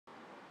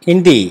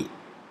In the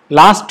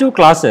last two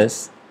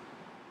classes,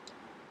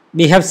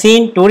 we have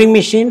seen Turing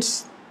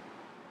machines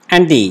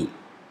and the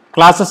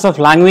classes of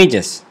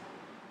languages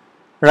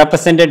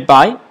represented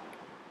by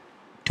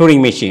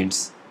Turing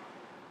machines.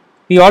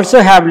 We also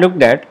have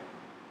looked at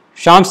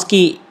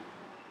Chomsky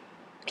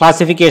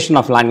classification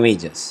of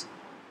languages.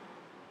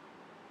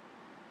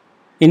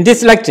 In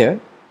this lecture,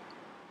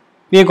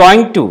 we are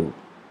going to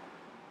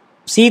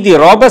see the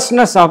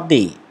robustness of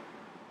the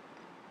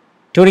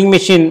Turing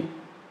machine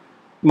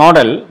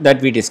model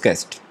that we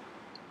discussed.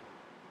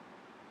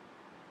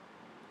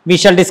 We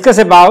shall discuss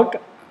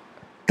about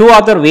two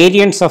other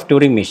variants of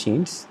Turing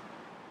machines.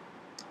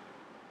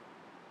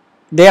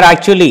 They are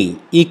actually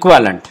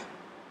equivalent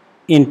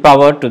in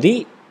power to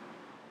the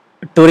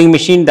Turing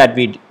machine that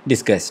we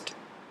discussed.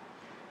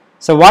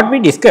 So what we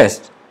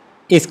discussed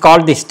is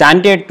called the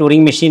Standard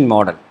Turing Machine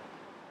model,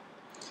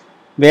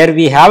 where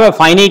we have a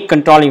finite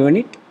control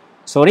unit,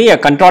 a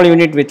control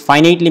unit with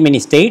finitely many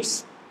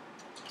states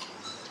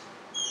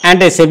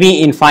and a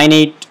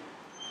semi-infinite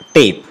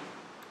tape.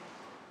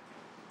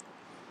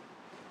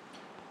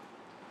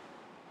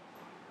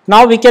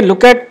 Now we can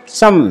look at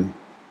some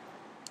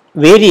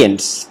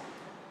variants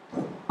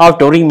of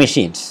Turing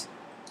machines.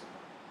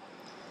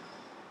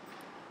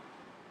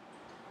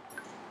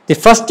 The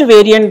first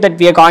variant that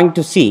we are going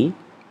to see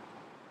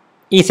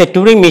is a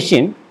Turing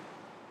machine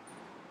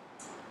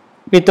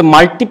with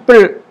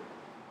multiple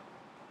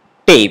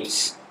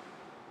tapes.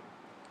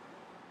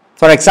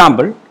 For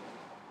example,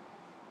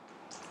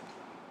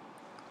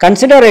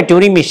 consider a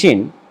Turing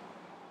machine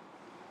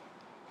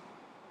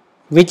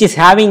which is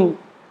having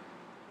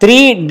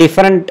 3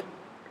 different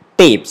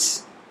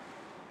tapes.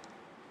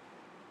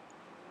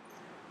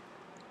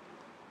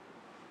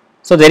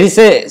 So there is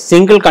a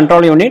single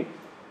control unit.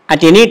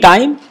 At any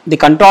time, the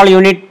control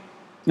unit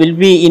will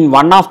be in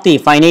one of the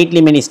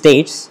finitely many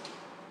states,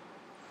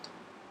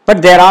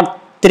 but there are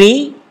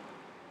 3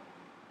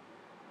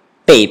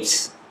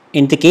 tapes.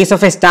 In the case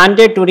of a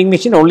standard Turing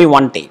machine, only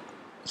one tape.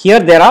 Here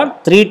there are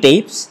 3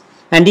 tapes,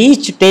 and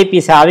each tape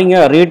is having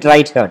a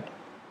read-write head.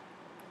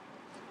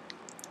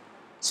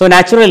 So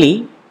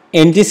naturally,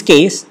 in this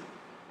case,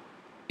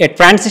 a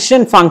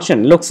transition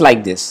function looks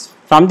like this.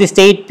 From the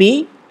state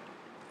P,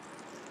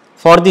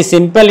 for the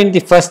simple in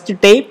the first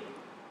tape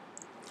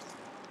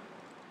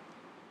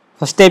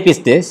is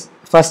this,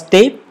 first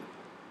tape,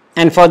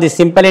 and for the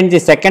simple in the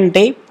second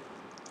tape,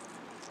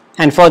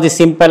 and for the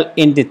simple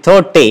in the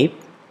third tape,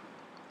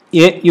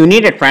 you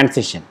need a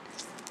transition,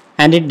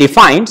 and it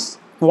defines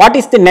what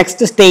is the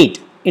next state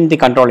in the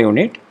control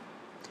unit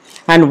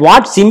and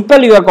what simple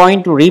you are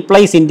going to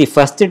replace in the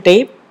first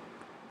tape,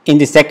 in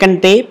the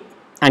second tape,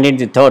 and in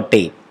the third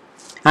tape.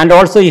 And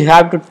also you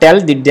have to tell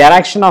the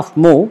direction of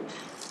move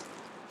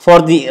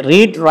for the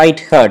read-write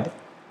head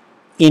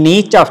in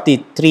each of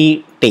the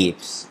 3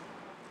 tapes.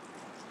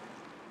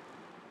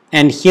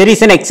 And here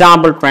is an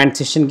example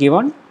transition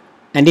given,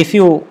 and if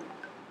you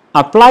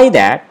apply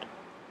that,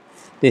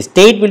 the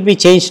state will be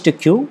changed to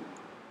Q.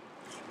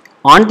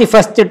 On the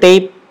first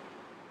tape,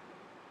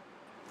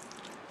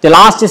 the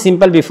last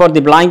symbol before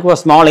the blank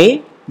was small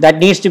a, that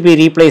needs to be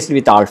replaced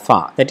with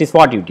alpha. That is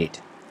what you did.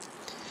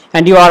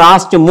 And you are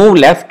asked to move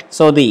left,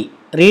 so the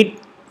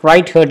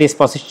read-write head is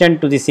positioned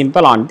to the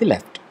symbol on the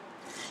left.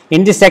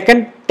 In the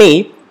second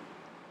tape,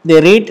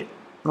 the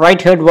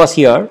read-write head was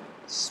here,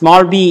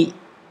 small b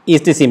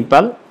is the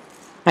symbol,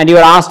 and you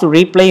are asked to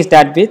replace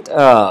that with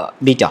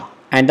beta,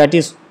 and that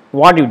is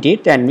what you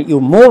did, and you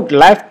moved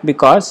left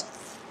because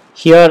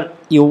here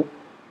you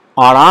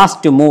are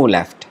asked to move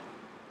left.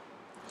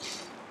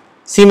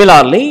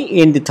 Similarly,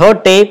 in the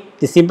third tape,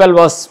 the symbol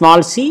was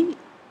small c,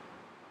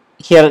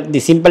 here the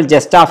symbol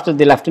just after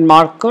the left hand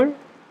marker,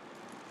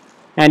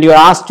 and you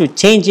are asked to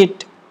change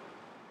it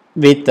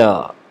with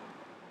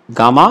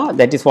gamma,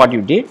 that is what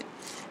you did,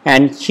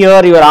 and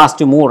here you are asked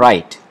to move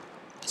right.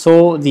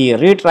 So the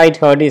read-write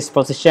head is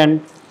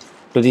positioned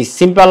to the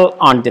symbol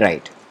on the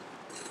right.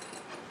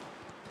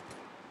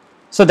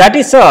 So that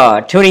is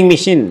a Turing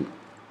machine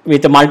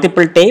with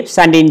multiple tapes,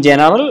 and in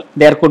general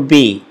there could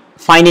be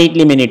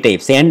finitely many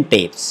tapes, n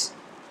tapes.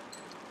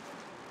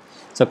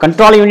 So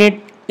control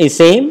unit is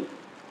same,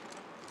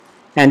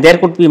 and there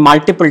could be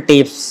multiple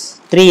tapes,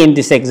 3 in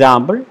this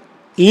example,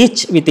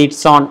 each with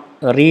its own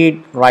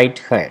read-write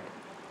head.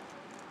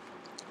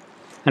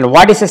 And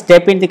what is a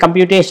step in the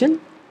computation?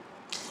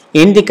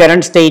 In the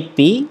current state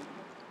P,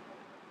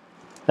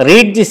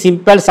 read the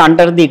symbols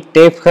under the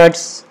tape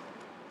heads,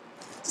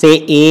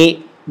 say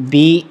A,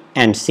 B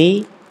and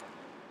C,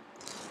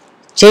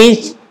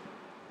 change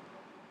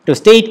to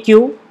state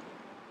Q,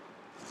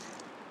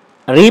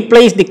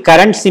 replace the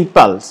current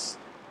symbols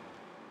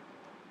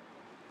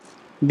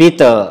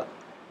with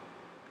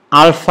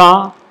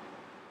alpha,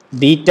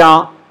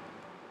 beta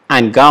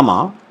and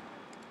gamma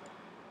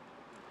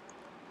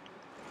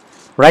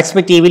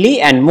respectively,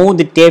 and move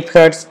the tape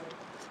heads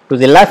to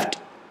the left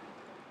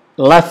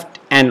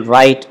and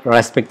right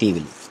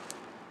respectively.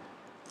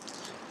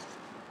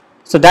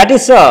 So that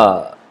is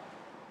a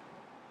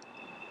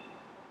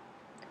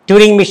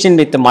Turing machine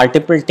with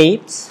multiple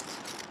tapes.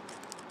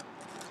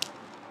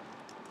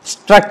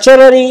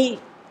 structurally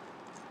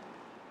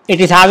it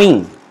is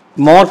having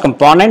more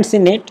components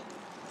in it,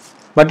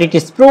 but it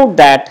is proved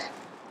that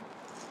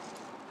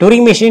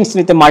Turing machines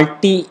with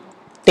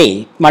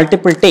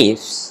multiple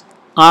tapes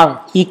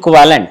are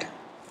equivalent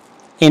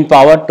in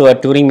power to a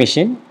Turing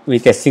machine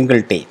with a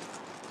single tape.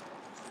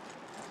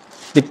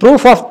 The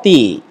proof of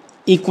the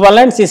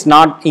equivalence is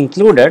not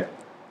included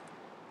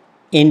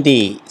in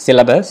the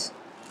syllabus,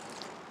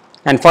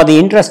 and for the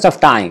interest of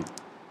time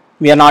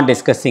we are not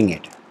discussing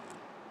it,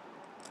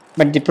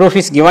 but the proof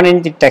is given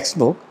in the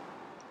textbook.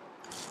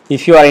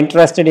 If you are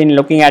interested in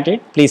looking at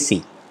it, please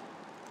see.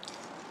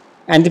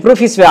 And the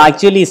proof is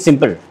actually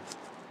simple.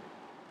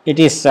 It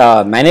is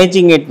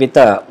managing it with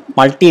a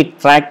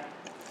multi-track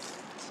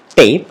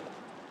tape,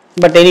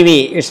 but anyway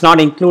it is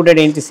not included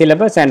in the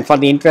syllabus, and for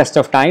the interest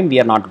of time we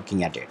are not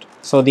looking at it.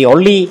 So the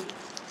only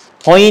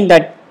point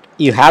that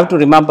you have to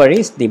remember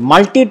is the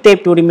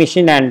multi-tape Turing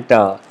machine and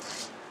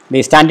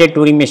the standard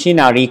Turing machine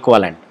are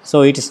equivalent.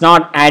 So it is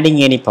not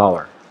adding any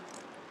power.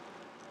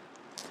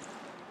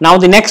 Now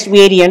the next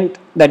variant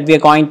that we are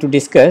going to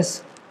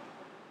discuss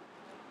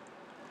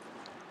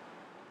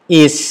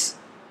is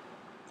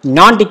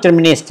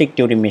non-deterministic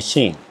Turing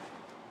machine.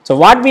 So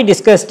what we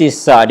discussed is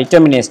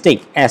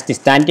deterministic as the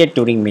standard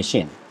Turing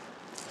machine,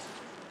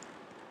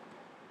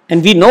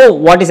 and we know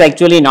what is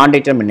actually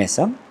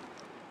non-determinism.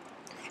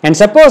 And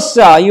suppose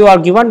you are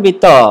given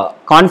with a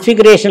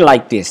configuration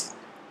like this.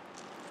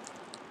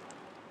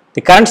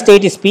 The current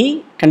state is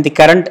P and the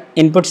current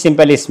input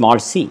symbol is small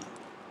c.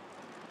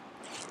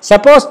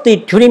 Suppose the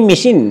Turing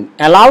machine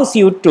allows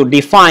you to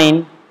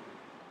define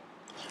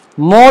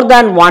more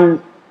than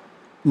one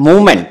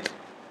movement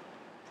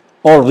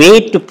or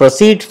way to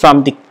proceed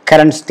from the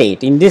current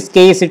state. In this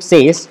case it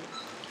says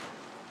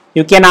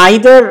you can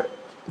either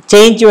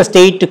change your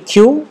state to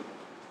Q,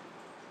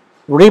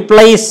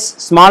 replace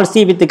small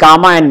c with the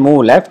gamma and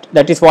move left.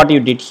 That is what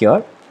you did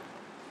here,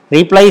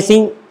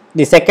 replacing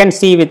the second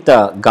c with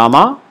the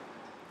gamma,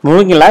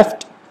 moving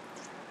left,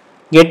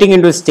 getting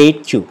into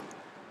state Q.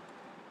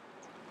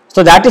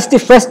 So that is the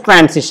first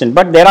transition,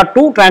 but there are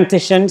two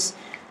transitions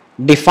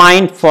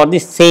defined for the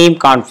same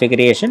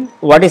configuration.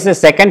 What is the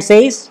second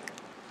says?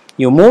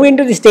 You move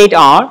into the state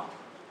R,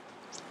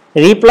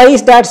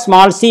 replace that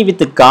small c with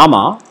the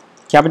gamma,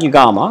 capital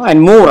gamma,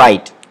 and move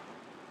right.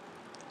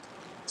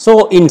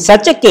 So in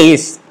such a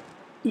case,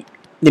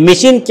 the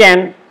machine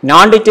can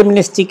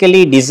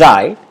non-deterministically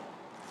decide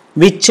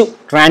which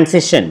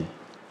transition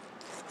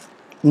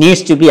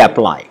needs to be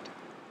applied.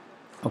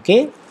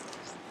 Okay.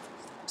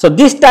 So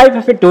this type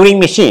of a Turing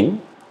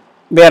machine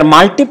where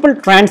multiple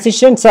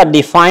transitions are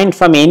defined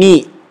from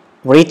any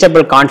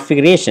reachable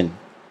configuration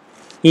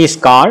is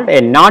called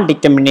a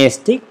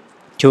non-deterministic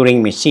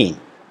Turing machine.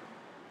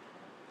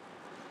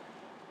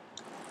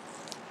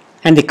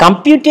 And the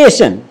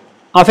computation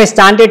of a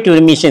standard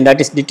Turing machine that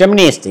is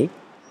deterministic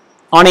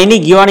on any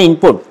given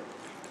input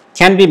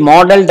can be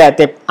modeled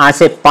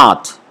as a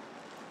path,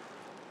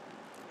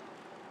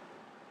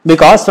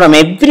 because from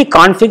every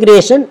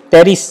configuration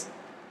there is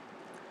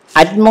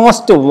at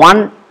most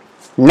one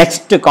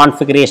next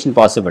configuration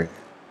possible.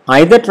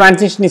 Either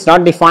transition is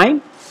not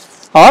defined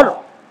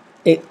or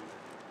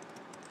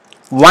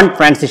one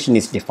transition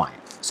is defined.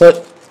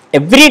 So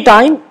every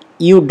time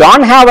you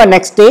don't have a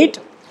next state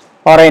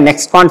or a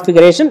next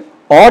configuration,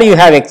 or you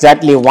have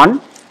exactly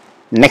one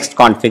next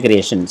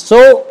configuration.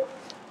 So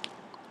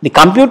the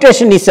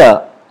computation is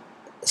a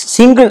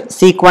single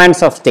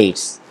sequence of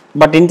states,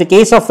 but in the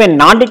case of a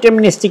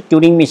non-deterministic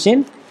Turing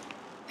machine,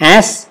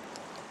 as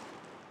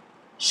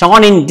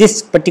shown in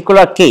this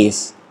particular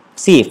case,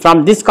 see,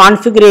 from this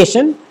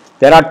configuration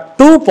there are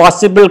two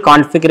possible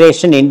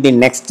configurations in the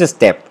next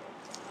step.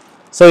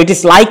 So it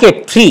is like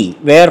a tree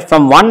where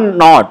from one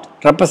node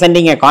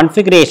representing a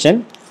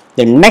configuration,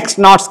 the next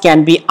nodes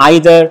can be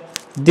either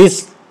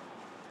this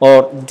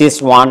or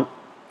this one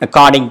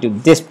according to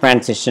this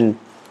transition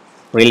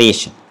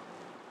relation,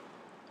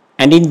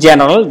 and in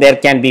general there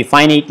can be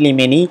finitely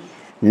many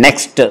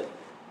next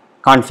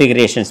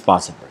configurations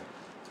possible.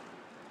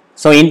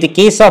 So in the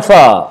case of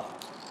a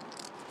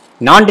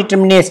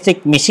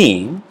non-deterministic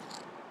machine,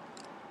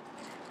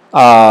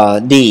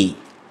 the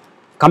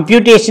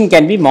computation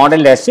can be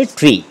modeled as a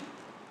tree.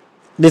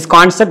 This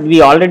concept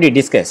we already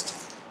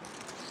discussed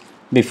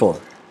before.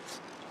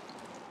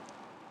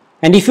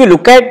 And if you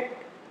look at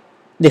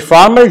the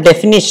formal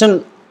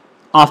definition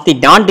of the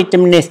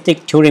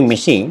non-deterministic Turing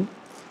machine,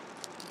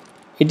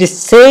 it is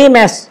same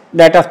as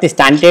that of the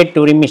standard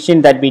Turing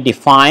machine that we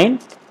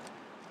defined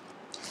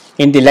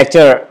in the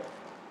lecture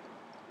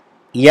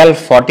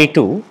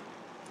L42.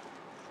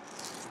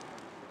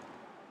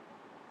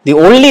 The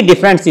only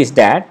difference is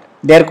that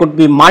there could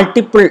be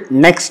multiple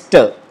next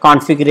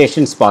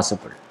configurations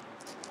possible.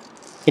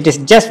 It is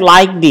just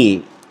like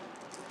the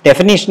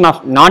definition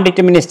of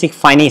non-deterministic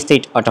finite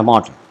state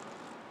automata.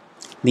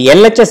 The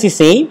LHS is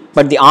same,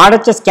 but the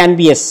RHS can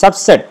be a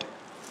subset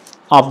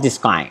of this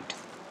kind.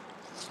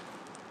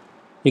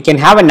 You can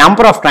have a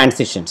number of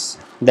transitions,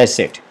 that's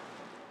it.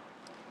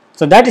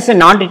 So that is a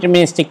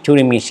non-deterministic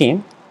Turing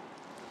machine.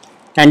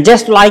 And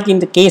just like in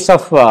the case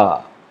of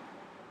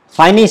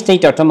finite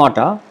state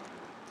automata,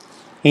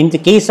 in the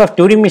case of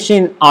Turing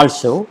machine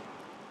also,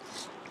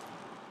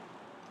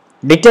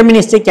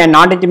 deterministic and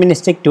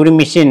non-deterministic Turing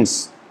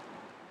machines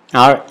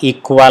are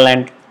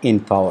equivalent in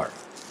power.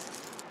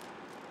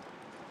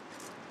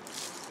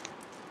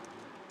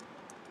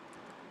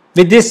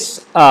 With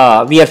this,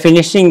 we are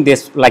finishing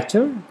this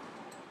lecture.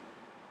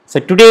 So,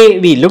 today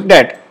we looked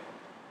at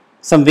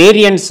some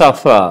variants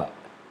of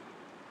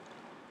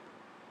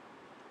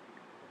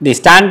the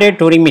standard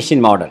Turing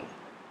machine model.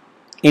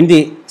 In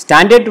the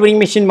standard Turing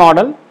machine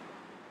model,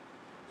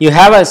 you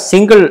have a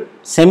single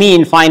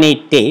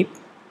semi-infinite tape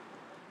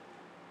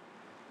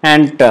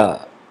and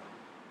a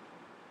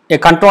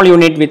control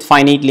unit with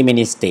finitely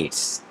many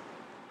states,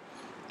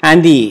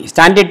 and the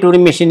standard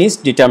Turing machine is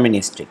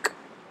deterministic.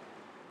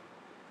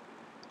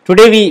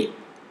 Today we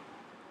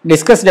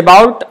discussed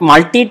about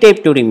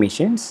multi-tape Turing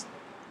machines,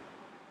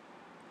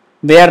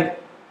 where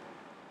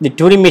the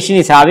Turing machine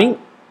is having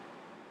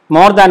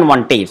more than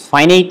one tape,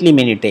 finitely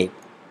many tape,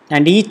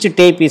 and each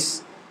tape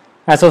is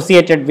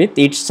associated with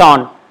its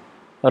own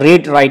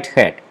read-write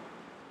head.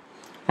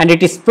 And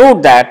it is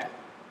proved that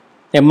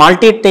a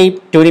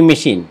multi-tape Turing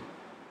machine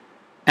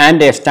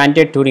and a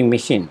standard Turing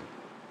machine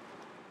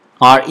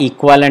are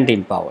equivalent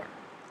in power.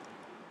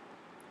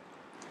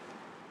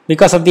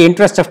 Because of the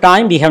interest of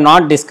time, we have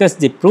not discussed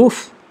the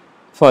proof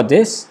for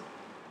this,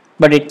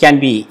 but it can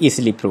be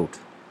easily proved.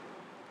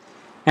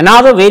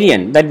 Another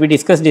variant that we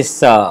discussed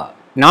is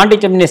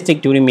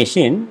non-deterministic Turing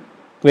machine,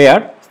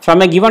 where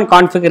from a given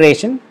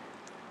configuration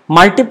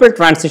multiple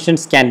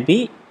transitions can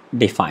be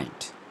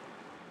defined.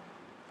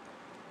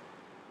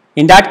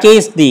 In that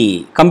case,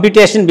 the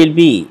computation will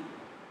be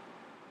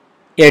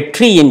a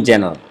tree in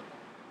general.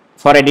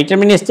 For a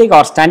deterministic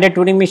or standard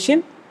Turing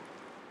machine,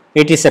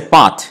 it is a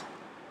path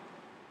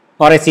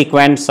or a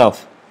sequence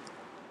of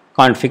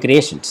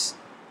configurations.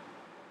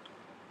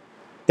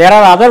 There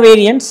are other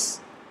variants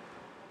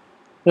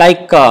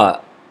like both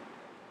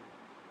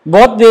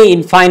way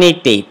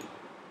infinite tape.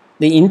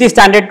 In the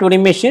standard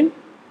Turing machine,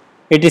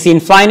 it is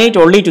infinite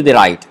only to the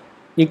right.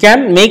 You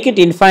can make it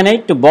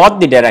infinite to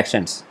both the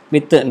directions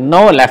with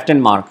no left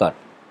hand marker.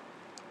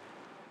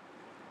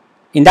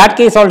 In that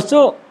case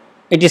also,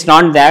 it is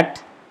not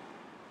that.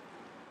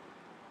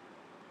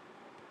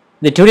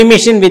 The Turing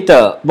machine with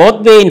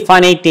both way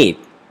infinite tape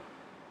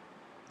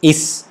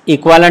is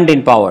equivalent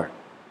in power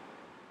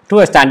to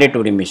a standard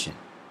Turing machine,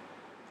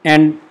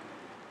 and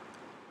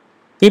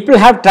people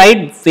have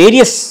tried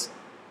various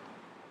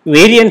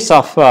variants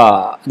of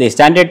the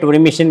standard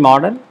Turing machine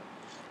model,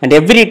 and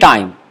every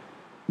time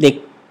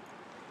they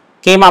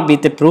came up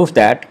with the proof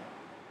that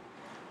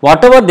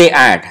whatever they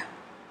add,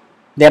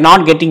 they are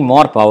not getting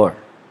more power.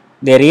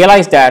 They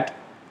realize that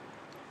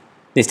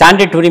the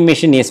standard Turing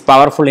machine is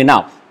powerful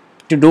enough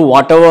to do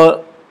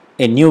whatever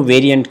a new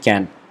variant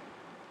can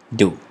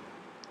do.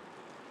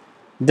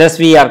 Thus,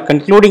 we are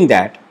concluding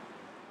that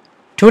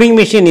Turing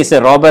machine is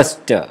a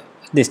robust,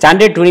 the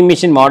standard Turing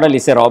machine model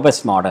is a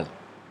robust model.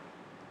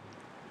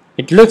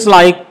 It looks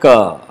like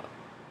there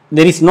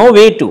is no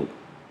way to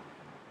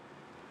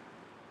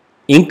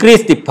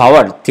increase the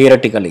power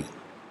theoretically.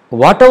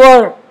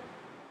 Whatever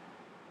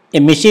a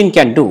machine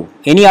can do,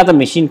 any other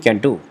machine can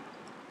do,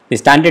 the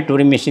standard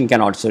Turing machine can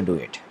also do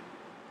it.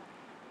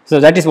 So,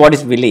 that is what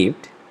is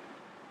believed.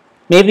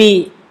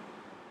 Maybe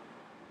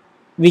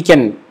we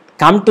can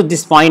come to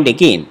this point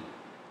again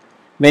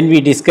when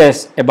we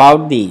discuss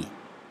about the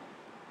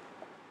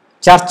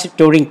Church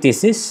Turing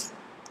thesis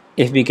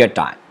if we get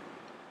time.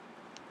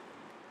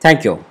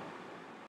 Thank you.